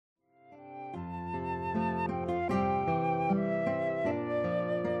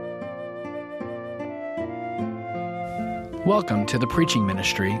Welcome to the preaching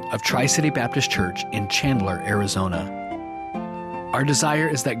ministry of Tri-City Baptist Church in Chandler, Arizona. Our desire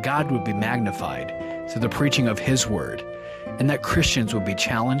is that God would be magnified through the preaching of His Word, and that Christians would be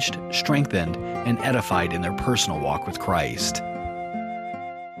challenged, strengthened, and edified in their personal walk with Christ.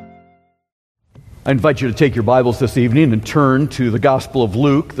 I invite you to take your Bibles this evening and turn to the Gospel of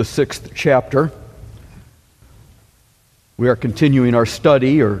Luke, the 6th chapter. We are continuing our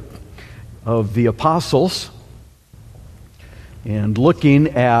study of the apostles and looking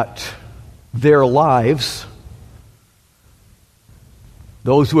at their lives,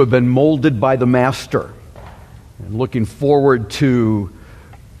 those who have been molded by the Master, and looking forward to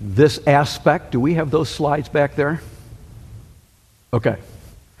this aspect. Do we have those slides back there? Okay.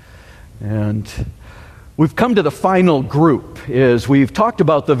 And we've come to the final group. As we've talked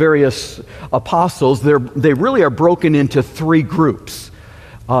about the various apostles, they really are broken into three groups.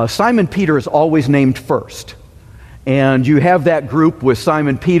 Simon Peter is always named first. And you have that group with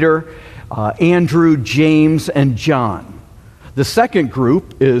Simon Peter, Andrew, James, and John. The second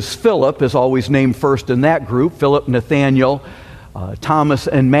group is Philip, is always named first in that group. Philip, Nathaniel, Thomas,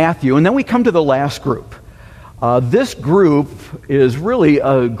 and Matthew. And then we come to the last group. This group is really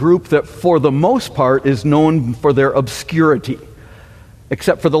a group that for the most part is known for their obscurity,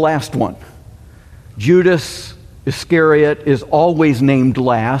 except for the last one. Judas Iscariot is always named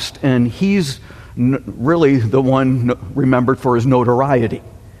last, and he's really the one remembered for his notoriety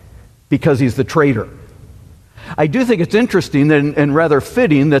because he's the traitor. I do think it's interesting and rather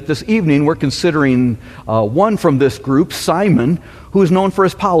fitting that this evening we're considering one from this group, Simon, who is known for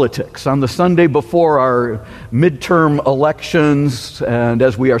his politics. On the Sunday before our midterm elections and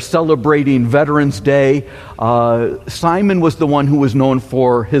as we are celebrating Veterans Day, Simon was the one who was known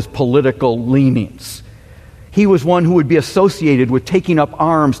for his political leanings. He was one who would be associated with taking up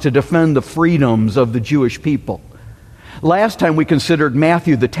arms to defend the freedoms of the Jewish people. Last time we considered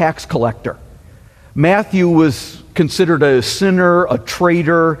Matthew, the tax collector. Matthew was considered a sinner, a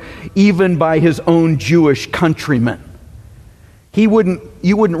traitor, even by his own Jewish countrymen. You wouldn't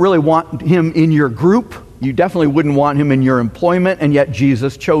really want him in your group. You definitely wouldn't want him in your employment, and yet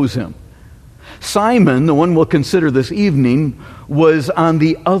Jesus chose him. Simon, the one we'll consider this evening, was on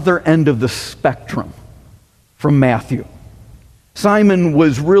the other end of the spectrum from Matthew. Simon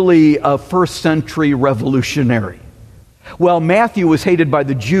was really a first century revolutionary. While Matthew was hated by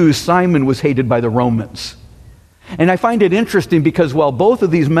the Jews, Simon was hated by the Romans. And I find it interesting because while both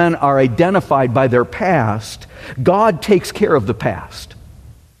of these men are identified by their past, God takes care of the past.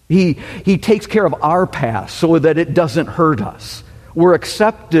 He takes care of our past so that it doesn't hurt us. We're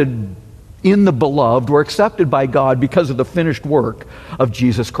accepted in the beloved. We're accepted by God because of the finished work of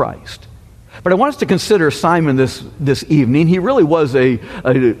Jesus Christ. But I want us to consider Simon this evening. He really was a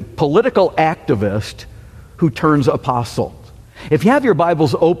political activist who turns apostle. If you have your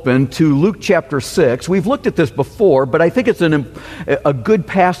Bibles open to Luke chapter 6, we've looked at this before, but I think it's a good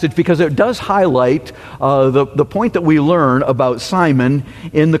passage because it does highlight the point that we learn about Simon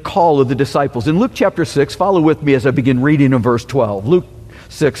in the call of the disciples. In Luke chapter 6, follow with me as I begin reading in verse 12. Luke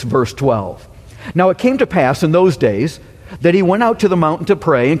 6, verse 12. Now it came to pass in those days that he went out to the mountain to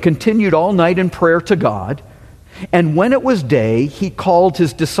pray and continued all night in prayer to God. And when it was day, he called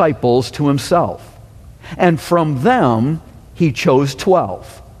his disciples to himself. And from them he chose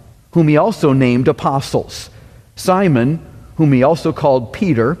 12, whom he also named apostles. Simon, whom he also called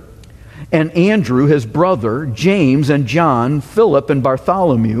Peter, and Andrew his brother, James and John, Philip and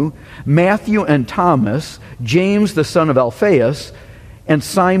Bartholomew, Matthew and Thomas, James the son of Alphaeus, and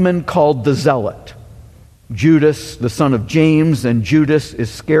Simon called the Zealot, Judas the son of James, and Judas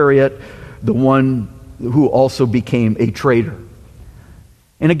Iscariot, the one who also became a traitor.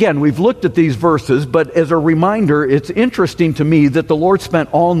 And again, we've looked at these verses, but as a reminder, it's interesting to me that the Lord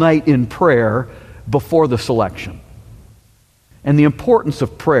spent all night in prayer before the selection. And the importance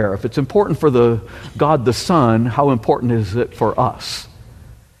of prayer. If it's important for God the Son, how important is it for us?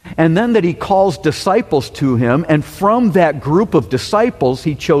 And then that he calls disciples to him, and from that group of disciples,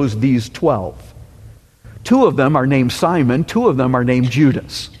 he chose these 12. 2 of them are named Simon, 2 of them are named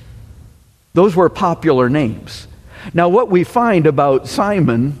Judas. Those were popular names. Now, what we find about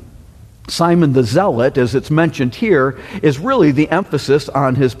Simon the Zealot, as it's mentioned here, is really the emphasis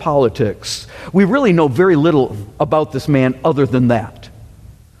on his politics. We really know very little about this man other than that.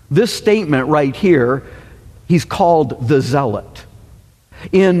 This statement right here, he's called the Zealot.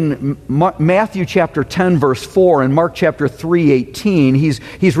 In Matthew chapter 10, verse 4, and Mark chapter 3:18,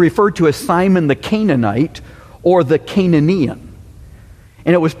 he's referred to as Simon the Canaanite or the Canaanian.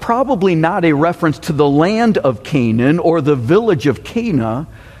 And it was probably not a reference to the land of Canaan or the village of Cana,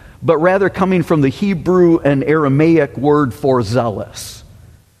 but rather coming from the Hebrew and Aramaic word for zealous.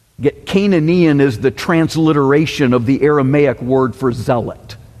 Cananean is the transliteration of the Aramaic word for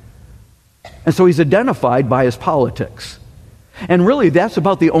zealot. And so he's identified by his politics. And really, that's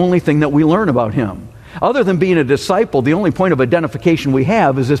about the only thing that we learn about him. Other than being a disciple, the only point of identification we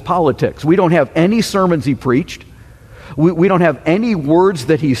have is his politics. We don't have any sermons he preached. We don't have any words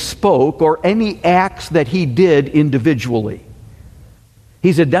that he spoke or any acts that he did individually.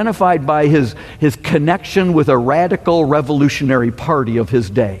 He's identified by his connection with a radical revolutionary party of his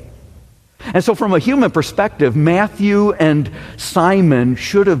day. And so from a human perspective, Matthew and Simon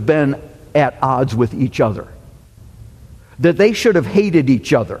should have been at odds with each other. That they should have hated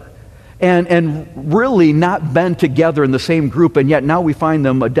each other and really not been together in the same group, and yet now we find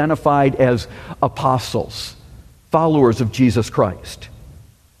them identified as apostles, followers of Jesus Christ.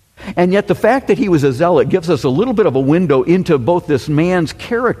 And yet the fact that he was a zealot gives us a little bit of a window into both this man's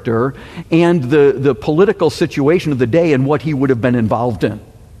character and the political situation of the day and what he would have been involved in.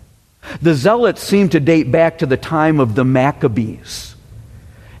 The zealots seem to date back to the time of the Maccabees.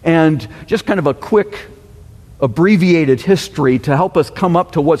 And just kind of a quick abbreviated history to help us come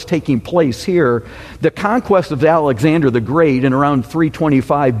up to what's taking place here. The conquest of Alexander the Great in around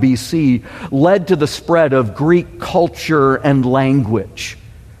 325 BC led to the spread of Greek culture and language.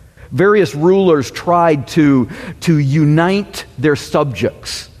 Various rulers tried to unite their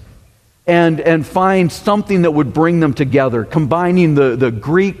subjects and find something that would bring them together, combining the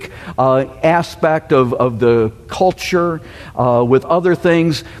Greek aspect of the culture with other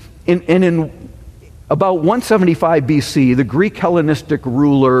things. In about 175 BC, the Greek Hellenistic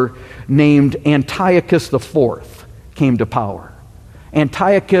ruler named Antiochus IV came to power.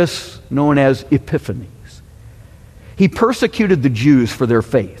 Antiochus, known as Epiphanes. He persecuted the Jews for their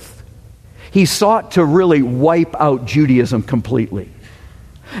faith. He sought to really wipe out Judaism completely.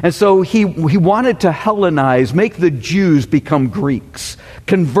 And so he wanted to Hellenize, make the Jews become Greeks,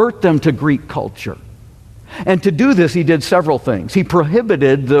 convert them to Greek culture. And to do this, he did several things. He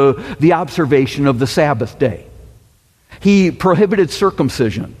prohibited the observation of the Sabbath day. He prohibited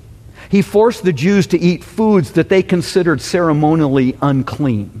circumcision. He forced the Jews to eat foods that they considered ceremonially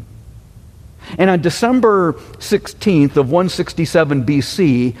unclean. And on December 16th of 167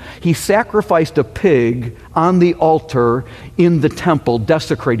 BC, he sacrificed a pig on the altar in the temple,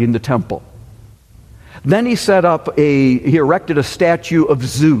 desecrating the temple. Then he he erected a statue of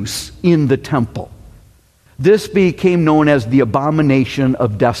Zeus in the temple. This became known as the abomination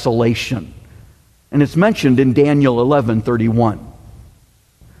of desolation. And it's mentioned in Daniel 11:31.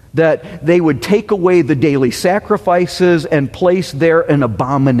 That they would take away the daily sacrifices and place there an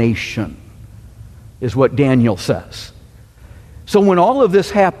abomination, is what Daniel says. So when all of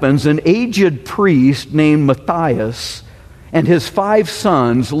this happens, an aged priest named Matthias and his 5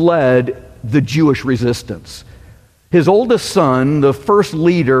 sons led the Jewish resistance. His oldest son, the first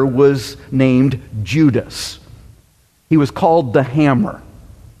leader, was named Judas. He was called the Hammer,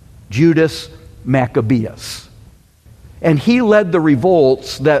 Judas Maccabeus. And he led the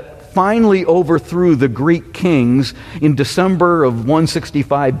revolts that finally overthrew the Greek kings in December of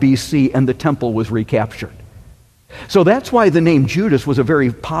 165 BC, and the temple was recaptured. So that's why the name Judas was a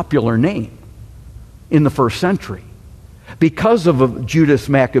very popular name in the first century, because of Judas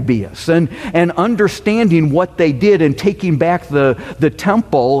Maccabeus and understanding what they did and taking back the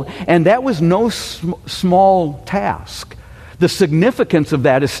temple. And that was no small task. The significance of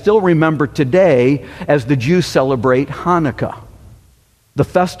that is still remembered today as the Jews celebrate Hanukkah, the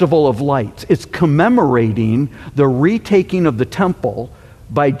Festival of Lights. It's commemorating the retaking of the temple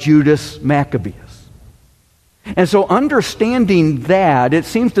by Judas Maccabeus. And so understanding that, it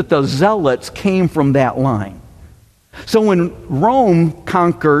seems that the zealots came from that line. So when Rome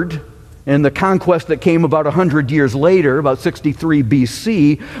conquered, and the conquest that came about 100 years later, about 63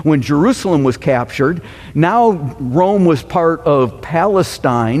 BC, when Jerusalem was captured, now Rome was part of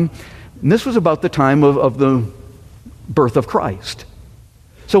Palestine, and this was about the time of the birth of Christ.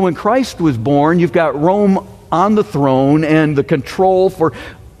 So when Christ was born, you've got Rome on the throne and the control for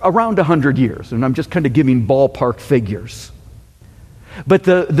around 100 years, and I'm just kind of giving ballpark figures. But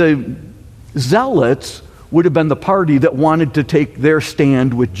the zealots would have been the party that wanted to take their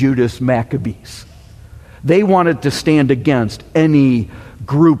stand with Judas Maccabees. They wanted to stand against any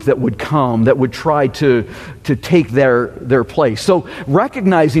group that would come, that would try to take their place. So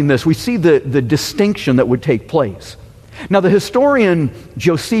recognizing this, we see the distinction that would take place. Now the historian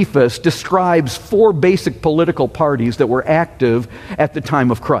Josephus describes 4 basic political parties that were active at the time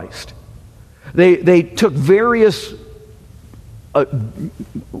of Christ. They took various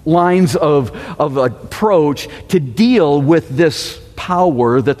lines of approach to deal with this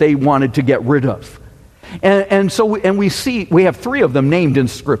power that they wanted to get rid of. And so we have three of them named in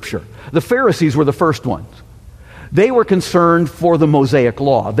Scripture. The Pharisees were the first ones. They were concerned for the Mosaic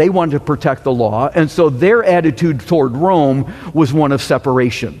law. They wanted to protect the law, and so their attitude toward Rome was one of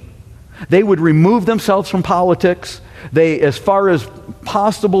separation. They would remove themselves from politics. They, as far as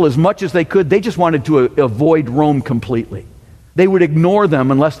possible, as much as they could, they just wanted to avoid Rome completely. They would ignore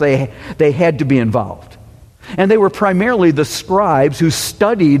them unless they had to be involved. And they were primarily the scribes who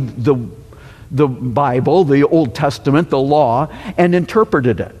studied the Bible, the Old Testament, the law, and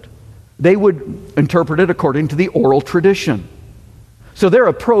interpreted it. They would interpret it according to the oral tradition. So their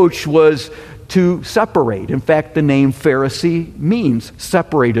approach was to separate. In fact, the name Pharisee means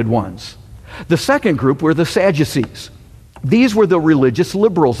separated ones. The second group were the Sadducees. These were the religious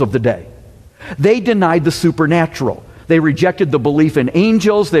liberals of the day. They denied the supernatural. They rejected the belief in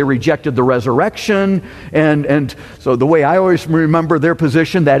angels. They rejected the resurrection. And so the way I always remember their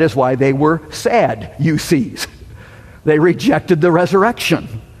position, that is why they were Sadducees. They rejected the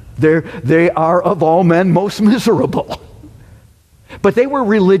resurrection. They are, of all men, most miserable. But they were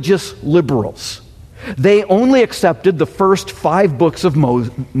religious liberals. They only accepted the first 5 books of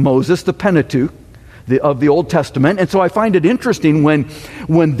Moses, the Pentateuch, of the Old Testament. And so I find it interesting when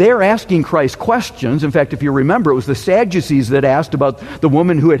they're asking Christ questions. In fact, if you remember, it was the Sadducees that asked about the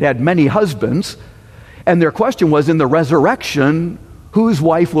woman who had many husbands. And their question was, in the resurrection, whose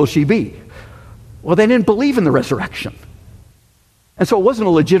wife will she be? Well, they didn't believe in the resurrection. And so it wasn't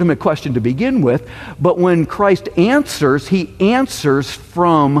a legitimate question to begin with, but when Christ answers, he answers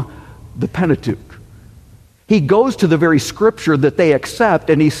from the Pentateuch. He goes to the very scripture that they accept,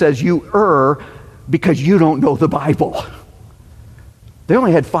 and he says, you err because you don't know the Bible. They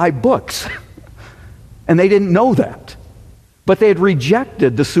only had 5 books, and they didn't know that. But they had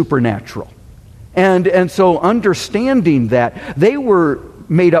rejected the supernatural. And so understanding that, they were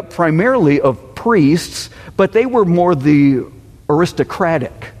made up primarily of priests, but they were more the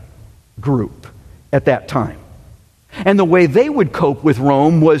aristocratic group at that time. And the way they would cope with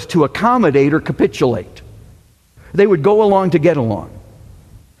Rome was to accommodate or capitulate. They would go along to get along.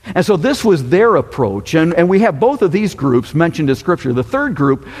 And so this was their approach, and we have both of these groups mentioned in Scripture. The third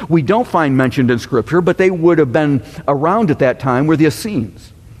group we don't find mentioned in Scripture, but they would have been around at that time, were the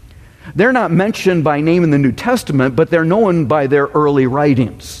Essenes. They're not mentioned by name in the New Testament, but they're known by their early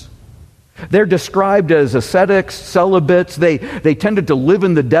writings. They're described as ascetics, celibates. They tended to live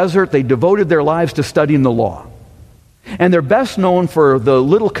in the desert. They devoted their lives to studying the law. And they're best known for the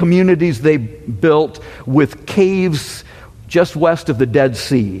little communities they built with caves just west of the Dead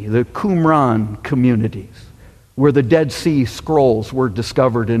Sea, the Qumran communities, where the Dead Sea Scrolls were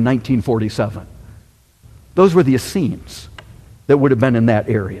discovered in 1947. Those were the Essenes that would have been in that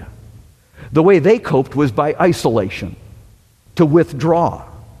area. The way they coped was by isolation, to withdraw.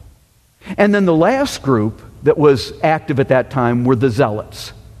 And then the last group that was active at that time were the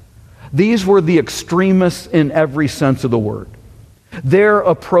Zealots. These were the extremists in every sense of the word. Their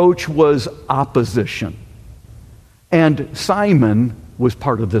approach was opposition. And Simon was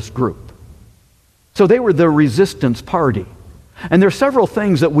part of this group. So they were the resistance party. And there are several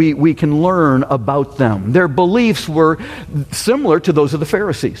things that we can learn about them. Their beliefs were similar to those of the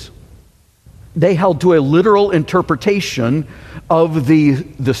Pharisees. They held to a literal interpretation of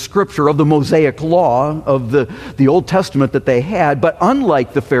the Scripture, of the Mosaic law, of the Old Testament that they had. But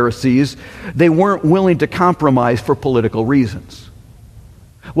unlike the Pharisees, they weren't willing to compromise for political reasons.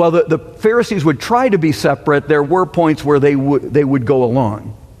 While the Pharisees would try to be separate, there were points where they would go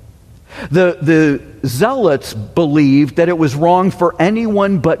along. The Zealots believed that it was wrong for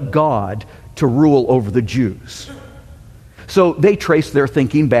anyone but God to rule over the Jews. So they traced their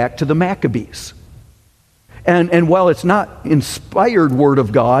thinking back to the Maccabees. And while it's not inspired word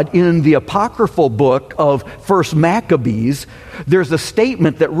of God, in the apocryphal book of First Maccabees, there's a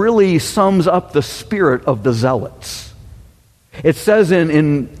statement that really sums up the spirit of the Zealots. It says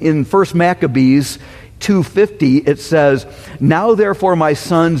in First Maccabees 2:50, it says, "Now therefore, my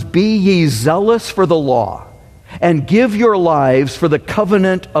sons, be ye zealous for the law, and give your lives for the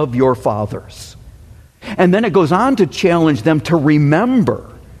covenant of your fathers." And then it goes on to challenge them to remember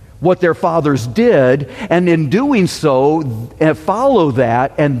what their fathers did, and in doing so, follow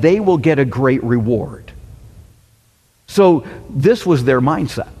that, and they will get a great reward. So this was their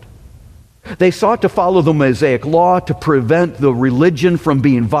mindset. They sought to follow the Mosaic law to prevent the religion from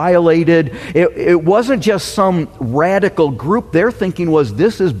being violated. It wasn't just some radical group. Their thinking was,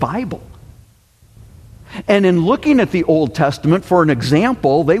 this is Bible. And in looking at the Old Testament for an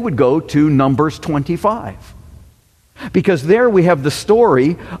example, they would go to Numbers 25. Because there we have the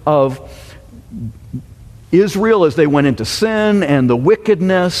story of Israel, as they went into sin and the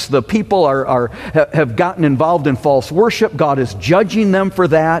wickedness, the people have gotten involved in false worship. God is judging them for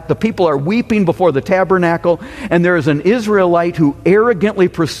that. The people are weeping before the tabernacle, and there is an Israelite who arrogantly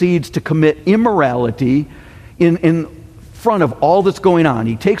proceeds to commit immorality in front of all that's going on.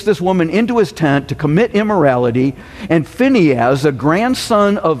 He takes this woman into his tent to commit immorality, and Phinehas, a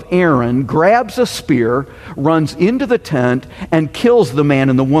grandson of Aaron, grabs a spear, runs into the tent, and kills the man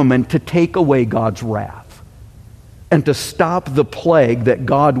and the woman to take away God's wrath and to stop the plague that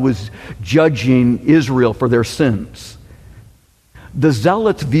God was judging Israel for their sins. The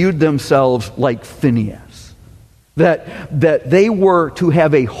Zealots viewed themselves like Phinehas, that they were to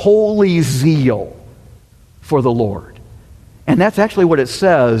have a holy zeal for the Lord. And that's actually what it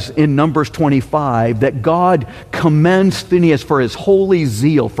says in Numbers 25, that God commends Phinehas for his holy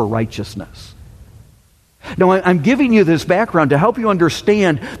zeal for righteousness. Now, I'm giving you this background to help you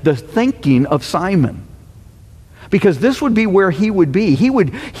understand the thinking of Simon, because this would be where he would be. He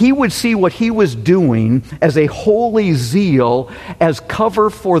would see what he was doing as a holy zeal as cover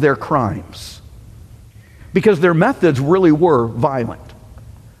for their crimes, because their methods really were violent.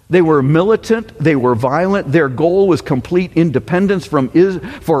 They were militant, they were violent. Their goal was complete independence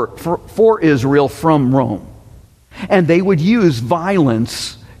for Israel from Rome. And they would use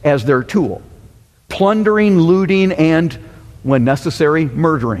violence as their tool, plundering, looting, and, when necessary,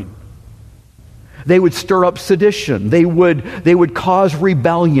 murdering. They would stir up sedition. They would cause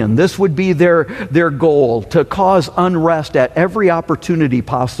rebellion. This would be their goal, to cause unrest at every opportunity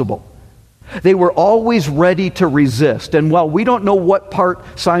possible. They were always ready to resist. And while we don't know what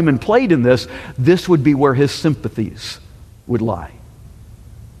part Simon played in this, this would be where his sympathies would lie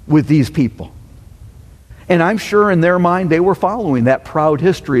with these people. And I'm sure in their mind they were following that proud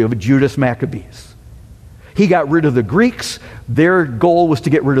history of Judas Maccabees. He got rid of the Greeks. Their goal was to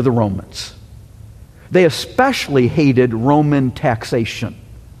get rid of the Romans. They especially hated Roman taxation.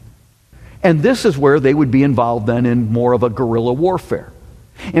 And this is where they would be involved then in more of a guerrilla warfare.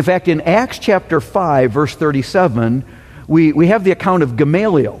 In fact, in Acts chapter 5, verse 37, we have the account of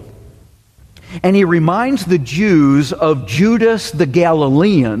Gamaliel. And he reminds the Jews of Judas the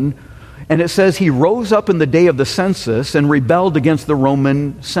Galilean, and it says he rose up in the day of the census and rebelled against the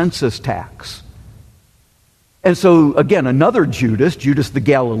Roman census tax. And so, again, another Judas the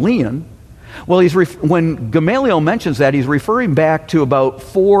Galilean. Well, when Gamaliel mentions that, he's referring back to about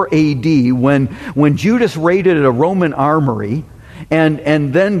 4 AD when Judas raided a Roman armory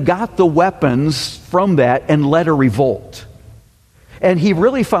and then got the weapons from that and led a revolt. And he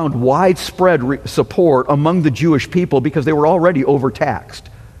really found widespread support among the Jewish people because they were already overtaxed.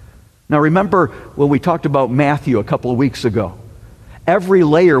 Now remember when we talked about Matthew a couple of weeks ago, every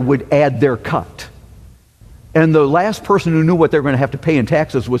layer would add their cut. And the last person who knew what they were going to have to pay in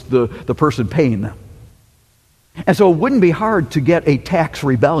taxes was the person paying them. And so it wouldn't be hard to get a tax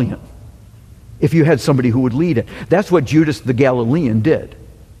rebellion if you had somebody who would lead it. That's what Judas the Galilean did.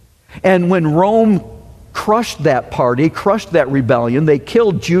 And when Rome crushed that party, crushed that rebellion, they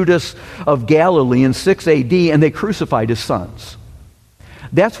killed Judas of Galilee in 6 AD, and they crucified his sons.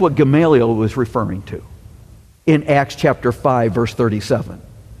 That's what Gamaliel was referring to in Acts chapter 5, verse 37.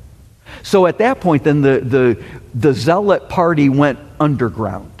 So at that point, then the Zealot party went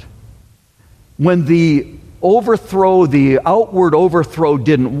underground. When the outward overthrow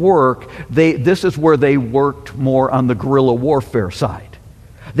didn't work, this is where they worked more on the guerrilla warfare side.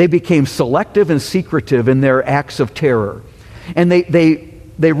 They became selective and secretive in their acts of terror. And they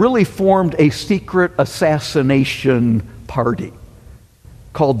really formed a secret assassination party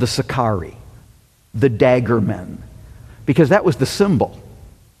called the Sicarii, the dagger men, because that was the symbol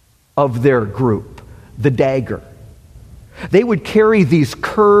of their group, the dagger. They would carry these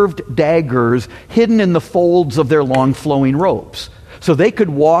curved daggers hidden in the folds of their long flowing robes. So they could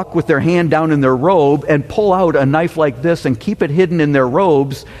walk with their hand down in their robe and pull out a knife like this and keep it hidden in their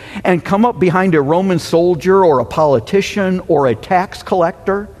robes and come up behind a Roman soldier or a politician or a tax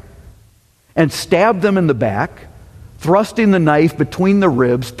collector and stab them in the back, thrusting the knife between the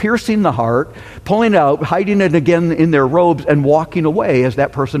ribs, piercing the heart, pulling it out, hiding it again in their robes, and walking away as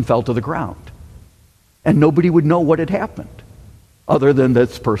that person fell to the ground. And nobody would know what had happened, other than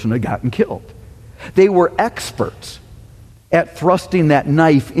this person had gotten killed. They were experts at thrusting that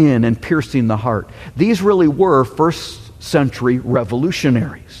knife in and piercing the heart. These really were first century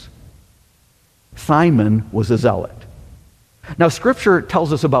revolutionaries. Simon was a zealot. Now, Scripture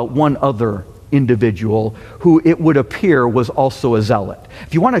tells us about one other individual who it would appear was also a zealot.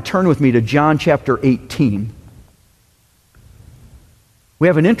 If you want to turn with me to John chapter 18, we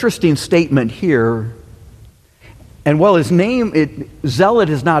have an interesting statement here. And while his name, zealot,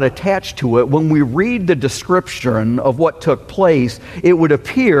 is not attached to it, when we read the description of what took place, it would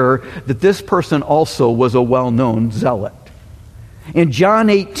appear that this person also was a well-known zealot. In John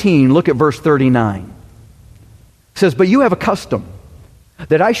 18, look at verse 39. It says, "But you have a custom,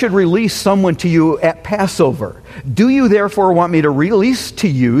 that I should release someone to you at Passover. Do you therefore want me to release to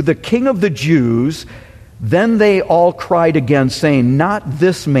you the King of the Jews?" Then they all cried again, saying, "Not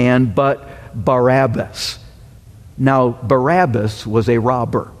this man, but Barabbas." Now, Barabbas was a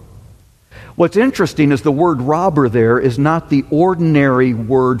robber. What's interesting is the word robber there is not the ordinary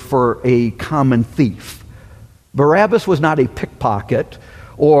word for a common thief. Barabbas was not a pickpocket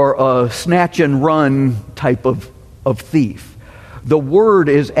or a snatch and run type of thief. The word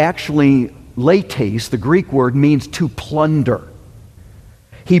is actually lates. The Greek word means to plunder.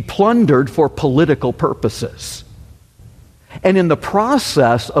 He plundered for political purposes. And in the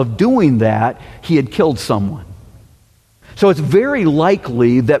process of doing that, he had killed someone. So it's very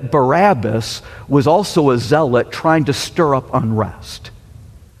likely that Barabbas was also a zealot trying to stir up unrest,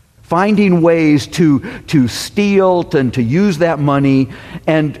 finding ways to steal and to use that money,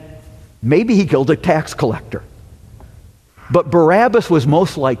 and maybe he killed a tax collector. But Barabbas was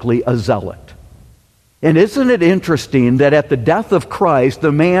most likely a zealot. And isn't it interesting that at the death of Christ,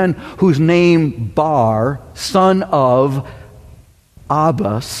 the man whose name Bar, son of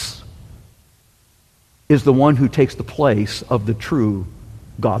Abbas, is the one who takes the place of the true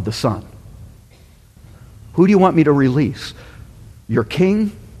God the Son? Who do you want me to release? Your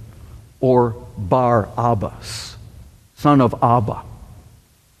king or Barabbas, son of Abba?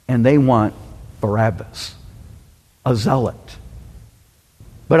 And they want Barabbas, a zealot.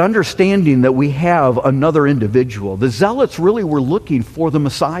 But understanding that we have another individual, the zealots really were looking for the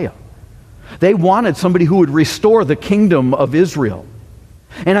Messiah. They wanted somebody who would restore the kingdom of Israel.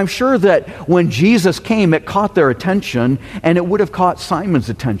 And I'm sure that when Jesus came, it caught their attention, and it would have caught Simon's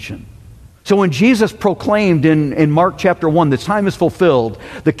attention. So when Jesus proclaimed in Mark chapter 1, the time is fulfilled,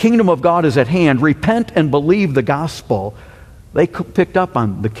 the kingdom of God is at hand, repent and believe the gospel, they picked up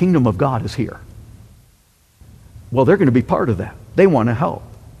on the kingdom of God is here. Well, they're going to be part of that. They want to help.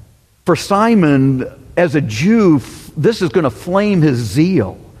 For Simon, as a Jew, this is going to flame his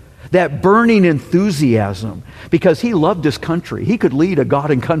zeal, that burning enthusiasm, because he loved his country. He could lead a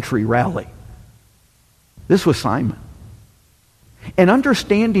God and country rally. This was Simon. And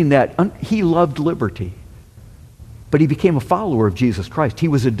understanding that he loved liberty, but he became a follower of Jesus Christ. He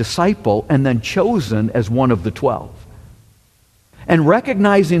was a disciple and then chosen as one of the 12. And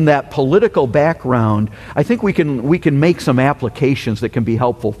recognizing that political background, I think we can make some applications that can be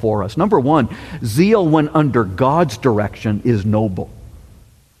helpful for us. Number one, zeal when under God's direction is noble.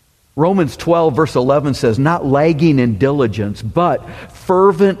 Romans 12 verse 11 says, "Not lagging in diligence, but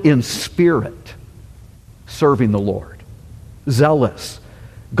fervent in spirit, serving the Lord." Zealous.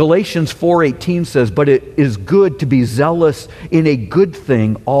 Galatians 4:18 says, "But it is good to be zealous in a good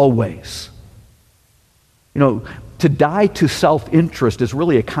thing always." You know, to die to self-interest is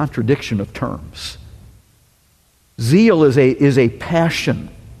really a contradiction of terms. Zeal is a passion.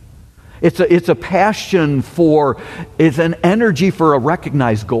 It's a passion for, it's an energy for a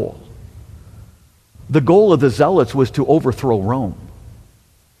recognized goal. The goal of the zealots was to overthrow Rome.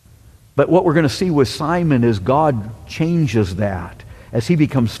 But what we're going to see with Simon is God changes that as he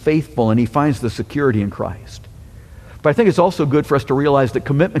becomes faithful and he finds the security in Christ. But I think it's also good for us to realize that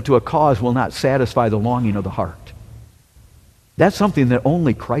commitment to a cause will not satisfy the longing of the heart. That's something that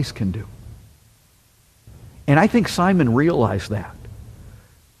only Christ can do. And I think Simon realized that.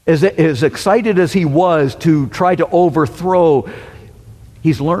 As excited as he was to try to overthrow,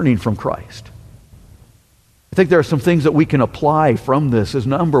 he's learning from Christ. I think there are some things that we can apply from this. Is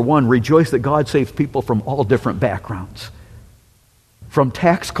number one, rejoice that God saves people from all different backgrounds. From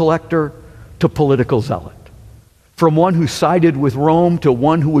tax collector to political zealot. From one who sided with Rome to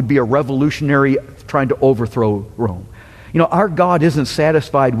one who would be a revolutionary trying to overthrow Rome. You know, our God isn't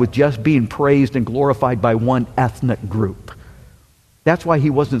satisfied with just being praised and glorified by one ethnic group. That's why he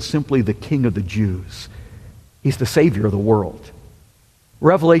wasn't simply the King of the Jews. He's the Savior of the world.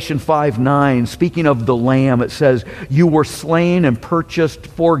 Revelation 5:9, speaking of the Lamb, it says, "You were slain and purchased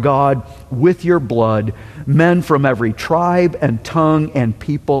for God with your blood, men from every tribe and tongue and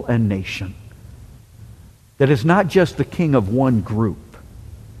people and nation." That is not just the king of one group.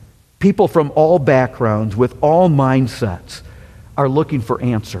 People from all backgrounds, with all mindsets, are looking for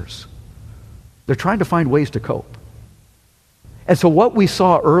answers. They're trying to find ways to cope. And so what we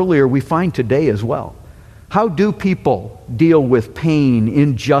saw earlier, we find today as well. How do people deal with pain,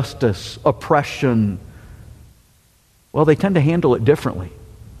 injustice, oppression? Well, they tend to handle it differently.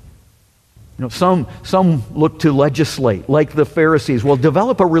 Some look to legislate, like the Pharisees. Well,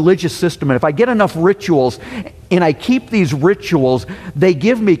 develop a religious system, and if I get enough rituals and I keep these rituals, they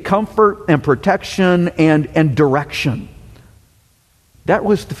give me comfort and protection and direction. That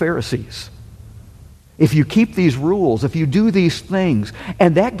was the Pharisees. If you keep these rules, if you do these things,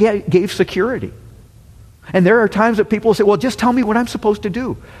 and that gave security. And there are times that people say, well, just tell me what I'm supposed to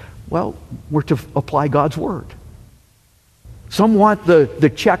do. Well, we're to apply God's word. Some want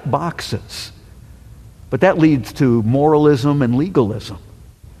the check boxes, but that leads to moralism and legalism.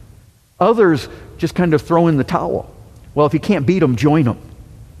 Others just kind of throw in the towel. Well, if you can't beat them, join them.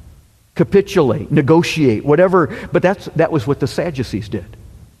 Capitulate, negotiate, whatever. But that was what the Sadducees did.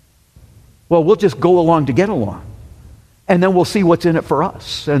 Well, we'll just go along to get along, and then we'll see what's in it for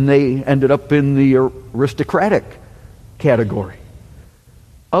us. And they ended up in the aristocratic category.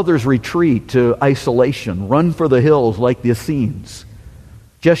 Others retreat to isolation, run for the hills like the Essenes.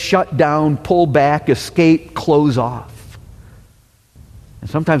 Just shut down, pull back, escape, close off. And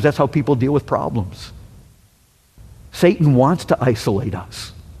sometimes that's how people deal with problems. Satan wants to isolate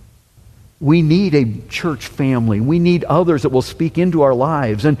us. We need a church family. We need others that will speak into our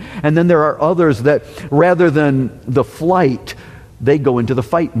lives. And then there are others that, rather than the flight, they go into the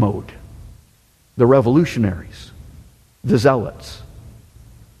fight mode. The revolutionaries, the zealots.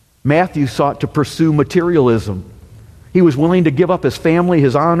 Matthew sought to pursue materialism. He was willing to give up his family,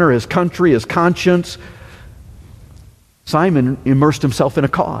 his honor, his country, his conscience. Simon immersed himself in a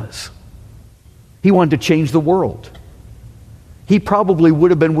cause. He wanted to change the world. He probably would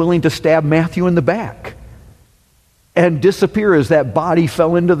have been willing to stab Matthew in the back and disappear as that body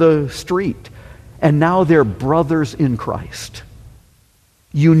fell into the street. And now they're brothers in Christ.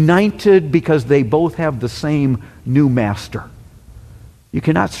 United because they both have the same new master. You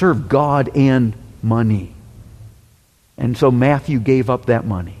cannot serve God and money. And so Matthew gave up that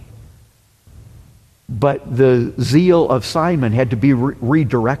money. But the zeal of Simon had to be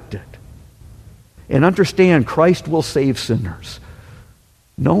redirected. And understand, Christ will save sinners.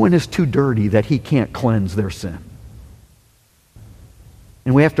 No one is too dirty that he can't cleanse their sin.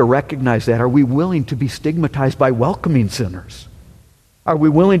 And we have to recognize that. Are we willing to be stigmatized by welcoming sinners? Are we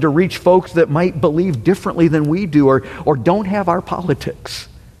willing to reach folks that might believe differently than we do or don't have our politics?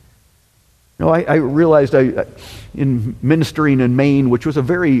 I realized in ministering in Maine, which was a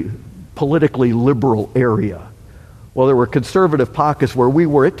very politically liberal area, well, there were conservative pockets where we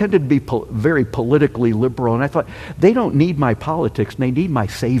were. It tended to be very politically liberal. And I thought, they don't need my politics. They need my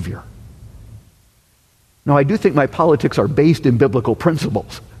Savior. Now, I do think my politics are based in biblical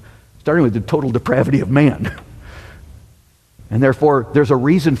principles, starting with the total depravity of man. And therefore, there's a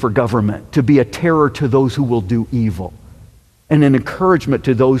reason for government to be a terror to those who will do evil and an encouragement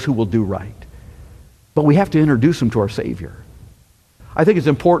to those who will do right. But we have to introduce them to our Savior. I think it's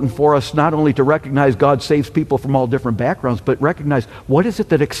important for us not only to recognize God saves people from all different backgrounds, but recognize what is it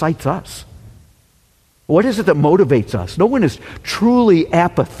that excites us? What is it that motivates us? No one is truly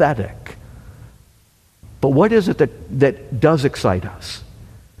apathetic. But what is it that does excite us?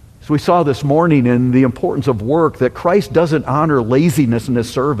 So we saw this morning in the importance of work that Christ doesn't honor laziness in his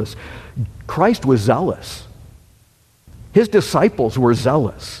service. Christ was zealous. His disciples were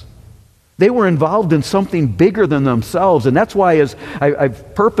zealous. They were involved in something bigger than themselves. And that's why as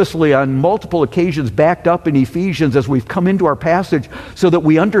I've purposely on multiple occasions backed up in Ephesians as we've come into our passage so that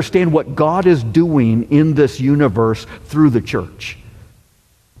we understand what God is doing in this universe through the church.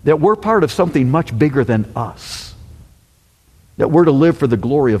 That we're part of something much bigger than us. That we're to live for the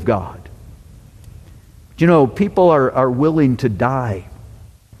glory of God. You know, people are willing to die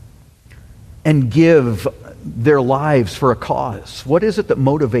and give their lives for a cause. What is it that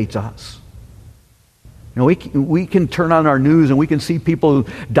motivates us? You know, we can turn on our news and we can see people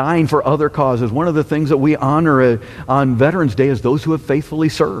dying for other causes. One of the things that we honor on Veterans Day is those who have faithfully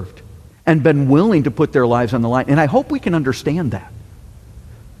served and been willing to put their lives on the line. And I hope we can understand that.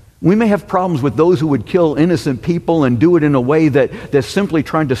 We may have problems with those who would kill innocent people and do it in a way that's simply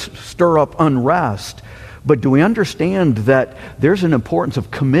trying to stir up unrest. But do we understand that there's an importance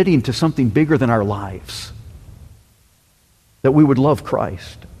of committing to something bigger than our lives? That we would love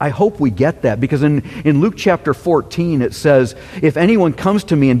Christ. I hope we get that, because in Luke chapter 14 it says, if anyone comes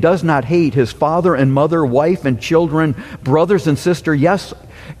to me and does not hate his father and mother, wife and children, brothers and sister, yes,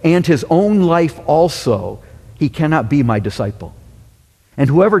 and his own life also, he cannot be my disciple. And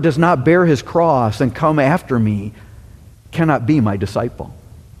whoever does not bear his cross and come after me cannot be my disciple.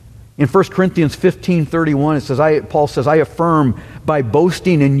 In 1 Corinthians 15:31, it says, Paul says, I affirm by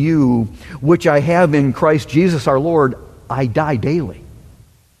boasting in you, which I have in Christ Jesus our Lord, I die daily.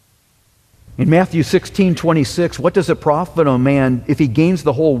 In Matthew 16:26, what does it profit a man if he gains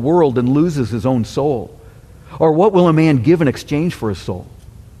the whole world and loses his own soul? Or what will a man give in exchange for his soul?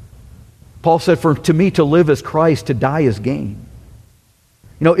 Paul said, for to me to live is Christ, to die is gain.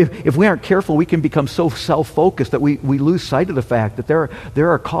 You know, if we aren't careful, we can become so self-focused that we lose sight of the fact that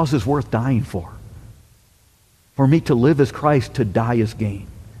there are causes worth dying for. For me to live is Christ, to die is gain.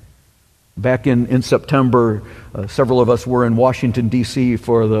 Back in September, several of us were in Washington, D.C.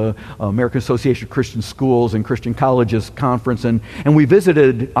 for the American Association of Christian Schools and Christian Colleges conference, and we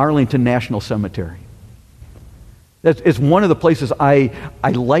visited Arlington National Cemetery. It's one of the places I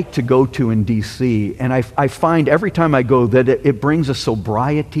like to go to in D.C., and I find every time I go that it brings a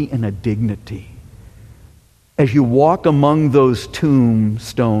sobriety and a dignity. As you walk among those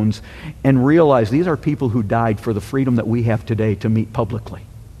tombstones and realize these are people who died for the freedom that we have today to meet publicly.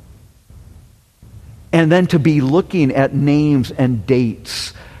 And then to be looking at names and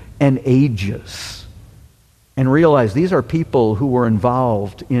dates and ages and realize these are people who were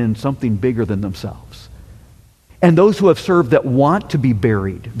involved in something bigger than themselves. And those who have served that want to be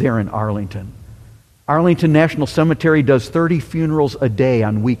buried there in Arlington. Arlington National Cemetery does 30 funerals a day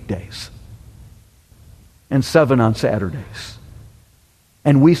on weekdays and 7 on Saturdays.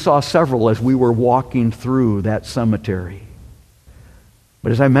 And we saw several as we were walking through that cemetery.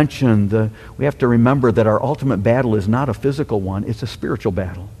 But as I mentioned, we have to remember that our ultimate battle is not a physical one, it's a spiritual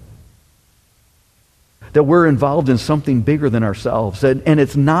battle. That we're involved in something bigger than ourselves. And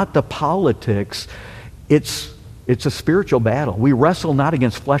it's not the politics, it's a spiritual battle. We wrestle not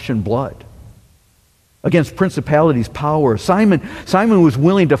against flesh and blood, against principalities, powers. Simon was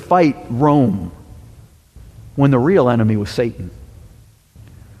willing to fight Rome when the real enemy was Satan.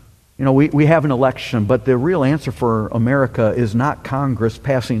 You know, we have an election, but the real answer for America is not Congress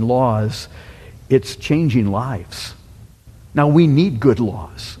passing laws. It's changing lives. Now, we need good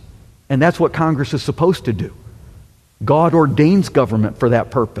laws, and that's what Congress is supposed to do. God ordains government for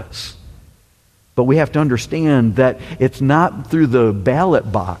that purpose. But we have to understand that it's not through the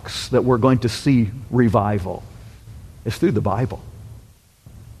ballot box that we're going to see revival. It's through the Bible.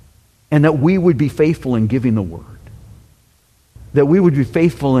 And that we would be faithful in giving the word. That we would be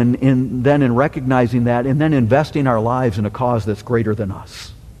faithful in recognizing that and then investing our lives in a cause that's greater than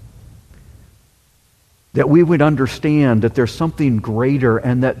us. That we would understand that there's something greater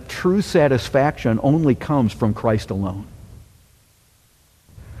and that true satisfaction only comes from Christ alone.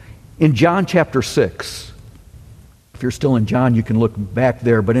 In John chapter 6, if you're still in John, you can look back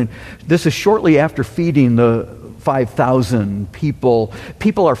there, but this is shortly after feeding the 5,000 people.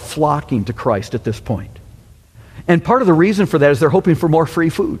 People are flocking to Christ at this point. And part of the reason for that is they're hoping for more free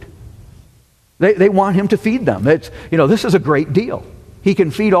food. They want him to feed them. This is a great deal. He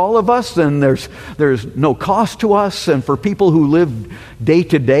can feed all of us, and there's no cost to us. And for people who live day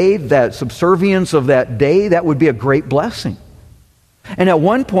to day, that subservience of that day, that would be a great blessing. And at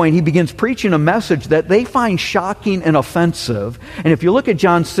one point, he begins preaching a message that they find shocking and offensive. And if you look at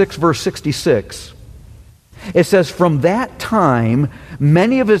John 6, verse 66, it says, from that time,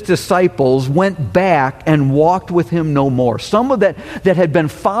 many of his disciples went back and walked with him no more. Some of that had been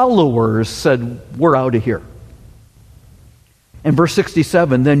followers said, we're out of here. And verse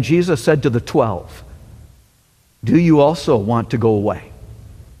 67, then Jesus said to the 12, do you also want to go away?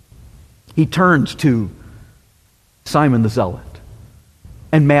 He turns to Simon the Zealot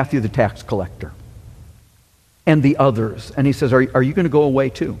and Matthew the tax collector and the others. And he says, are you going to go away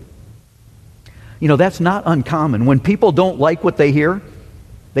too? You know, that's not uncommon. When people don't like what they hear,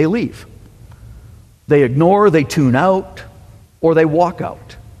 they leave. They ignore, they tune out, or they walk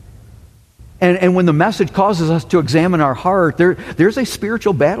out. And when the message causes us to examine our heart, there's a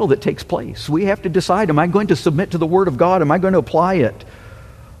spiritual battle that takes place. We have to decide, am I going to submit to the Word of God? Am I going to apply it?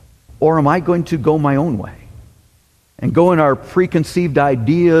 Or am I going to go my own way? And go in our preconceived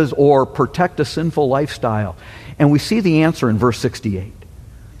ideas or protect a sinful lifestyle? And we see the answer in verse 68.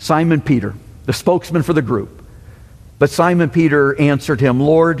 Simon Peter, the spokesman for the group. But Simon Peter answered him,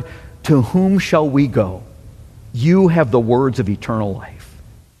 Lord, to whom shall we go? You have the words of eternal life.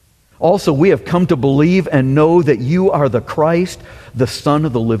 Also, we have come to believe and know that you are the Christ, the Son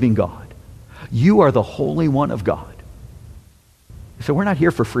of the living God. You are the Holy One of God. So we're not here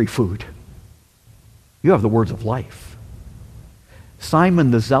for free food. You have the words of life.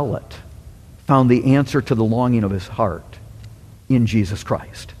 Simon the Zealot found the answer to the longing of his heart in Jesus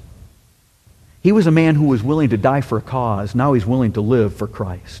Christ. He was a man who was willing to die for a cause. Now he's willing to live for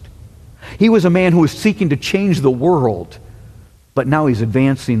Christ. He was a man who was seeking to change the world, but now he's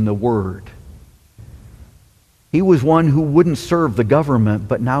advancing the Word. He was one who wouldn't serve the government,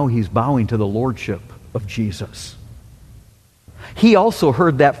 but now he's bowing to the lordship of Jesus. He also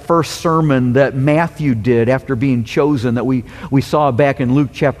heard that first sermon that Matthew did after being chosen that we saw back in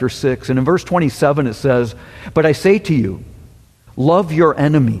Luke chapter 6. And in verse 27 it says, "But I say to you, love your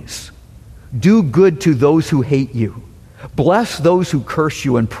enemies. Do good to those who hate you. Bless those who curse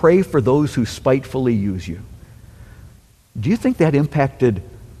you and pray for those who spitefully use you." Do you think that impacted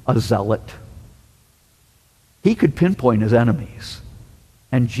a zealot? He could pinpoint his enemies.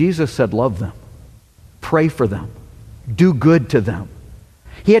 And Jesus said, love them. Pray for them. Do good to them.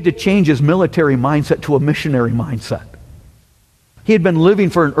 He had to change his military mindset to a missionary mindset. He had been living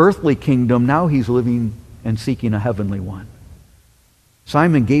for an earthly kingdom. Now he's living and seeking a heavenly one.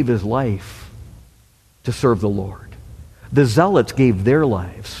 Simon gave his life to serve the Lord. The zealots gave their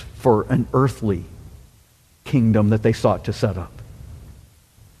lives for an earthly kingdom that they sought to set up.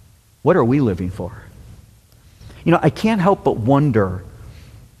 What are we living for? You know, I can't help but wonder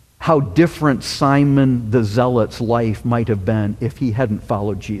how different Simon the Zealot's life might have been if he hadn't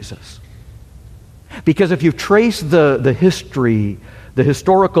followed Jesus. Because if you trace the history, the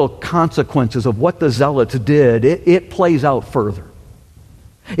historical consequences of what the Zealots did, it plays out further.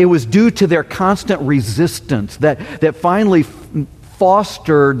 It was due to their constant resistance that finally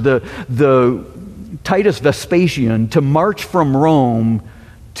fostered the Titus Vespasian to march from Rome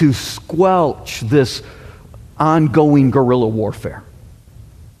to squelch this ongoing guerrilla warfare.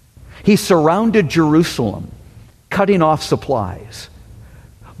 He surrounded Jerusalem, cutting off supplies.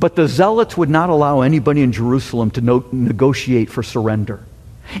 But the Zealots would not allow anybody in Jerusalem to negotiate for surrender.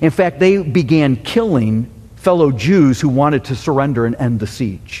 In fact, they began killing fellow Jews who wanted to surrender and end the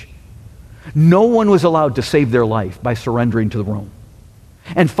siege. No one was allowed to save their life by surrendering to Rome.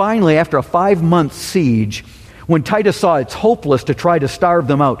 And finally, after a 5-month siege, when Titus saw it's hopeless to try to starve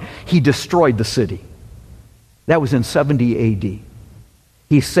them out, he destroyed the city. That was in 70 A.D.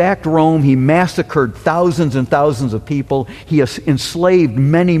 He sacked Rome. He massacred thousands and thousands of people. He enslaved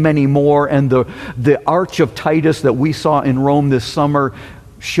many, many more. And the Arch of Titus that we saw in Rome this summer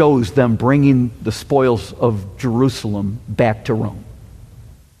shows them bringing the spoils of Jerusalem back to Rome.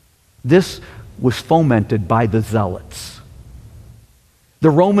 This was fomented by the Zealots. The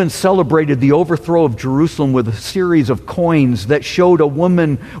Romans celebrated the overthrow of Jerusalem with a series of coins that showed a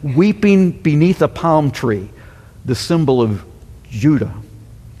woman weeping beneath a palm tree, the symbol of Judah.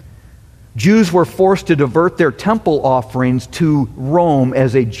 Jews were forced to divert their temple offerings to Rome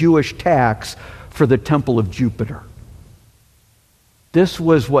as a Jewish tax for the temple of Jupiter. This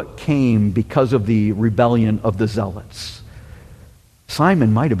was what came because of the rebellion of the Zealots.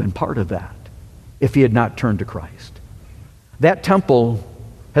 Simon might have been part of that if he had not turned to Christ. That temple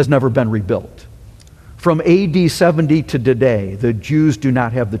has never been rebuilt. From AD 70 to today, the Jews do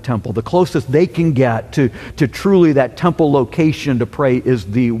not have the temple. The closest they can get to truly that temple location to pray is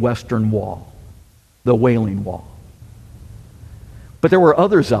the Western Wall, the Wailing Wall. But there were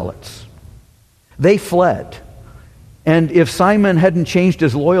other zealots. They fled. And if Simon hadn't changed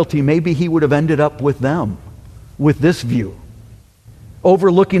his loyalty, maybe he would have ended up with them, with this view.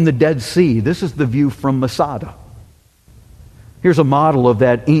 Overlooking the Dead Sea. This is the view from Masada. Here's a model of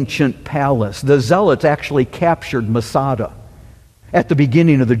that ancient palace. The Zealots actually captured Masada at the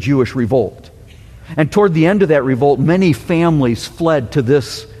beginning of the Jewish revolt. And toward the end of that revolt, many families fled to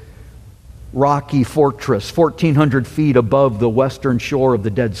this rocky fortress, 1,400 feet above the western shore of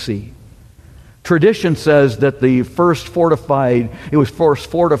the Dead Sea. Tradition says that it was first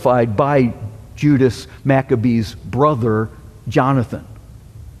fortified by Judas Maccabee's brother, Jonathan.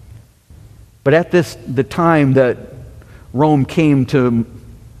 But at the time that Rome came to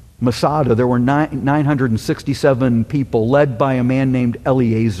Masada, there were 967 people led by a man named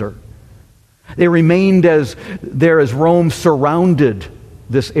Eleazar. They remained there as Rome surrounded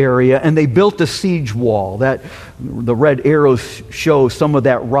this area, and they built a siege wall. The red arrows show some of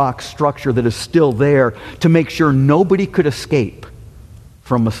that rock structure that is still there to make sure nobody could escape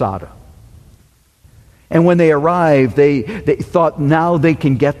from Masada. And when they arrived, they thought now they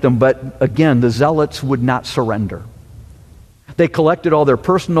can get them, but again, the Zealots would not surrender. They collected all their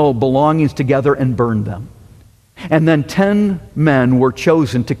personal belongings together and burned them. And then 10 men were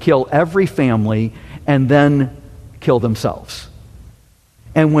chosen to kill every family and then kill themselves.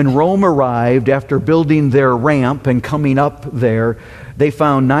 And when Rome arrived, after building their ramp and coming up there, they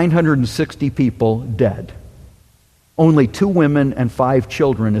found 960 people dead. Only 2 women and 5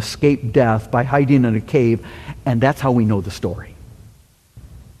 children escaped death by hiding in a cave, and that's how we know the story.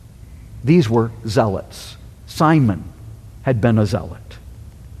 These were zealots. Simon had been a zealot.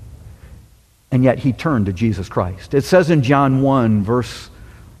 And yet he turned to Jesus Christ. It says in John 1, verse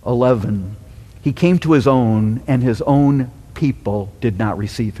 11, he came to his own, and his own people did not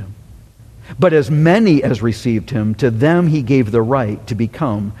receive him. But as many as received him, to them he gave the right to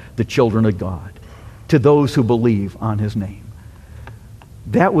become the children of God, to those who believe on his name.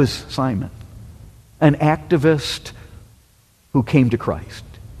 That was Simon, an activist who came to Christ.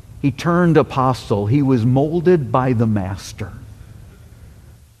 He turned apostle. He was molded by the Master.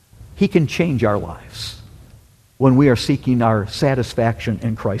 He can change our lives when we are seeking our satisfaction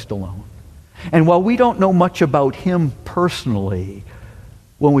in Christ alone. And while we don't know much about him personally,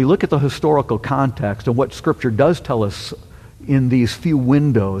 when we look at the historical context and what Scripture does tell us in these few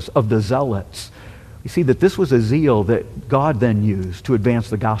windows of the zealots, we see that this was a zeal that God then used to advance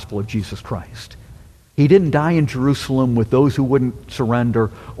the gospel of Jesus Christ. He didn't die in Jerusalem with those who wouldn't surrender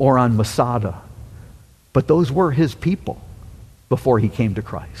or on Masada, but those were his people before he came to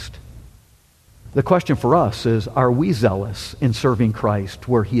Christ. The question for us is, are we zealous in serving Christ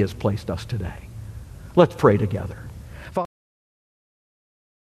where he has placed us today? Let's pray together.